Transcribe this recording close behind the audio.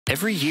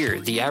Every year,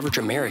 the average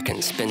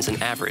American spends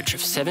an average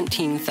of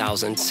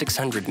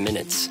 17,600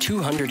 minutes,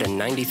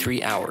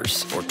 293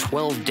 hours, or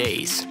 12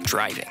 days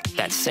driving.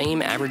 That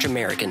same average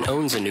American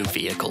owns a new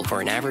vehicle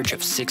for an average of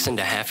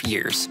 6.5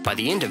 years. By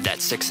the end of that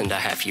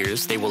 6.5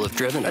 years, they will have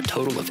driven a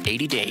total of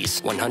 80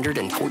 days,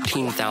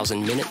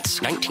 114,000 minutes,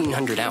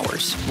 1,900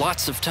 hours.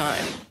 Lots of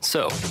time.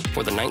 So,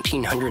 for the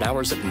 1,900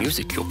 hours of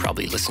music you'll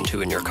probably listen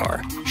to in your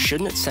car,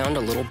 shouldn't it sound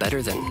a little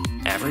better than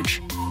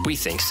average? We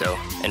think so,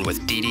 and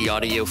with DD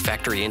Audio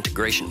factory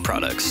integration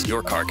products,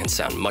 your car can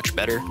sound much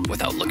better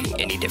without looking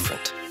any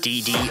different.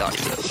 DD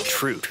Audio,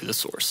 true to the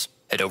source.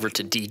 Head over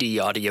to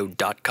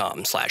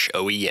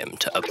ddaudio.com/OEM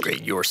to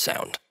upgrade your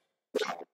sound.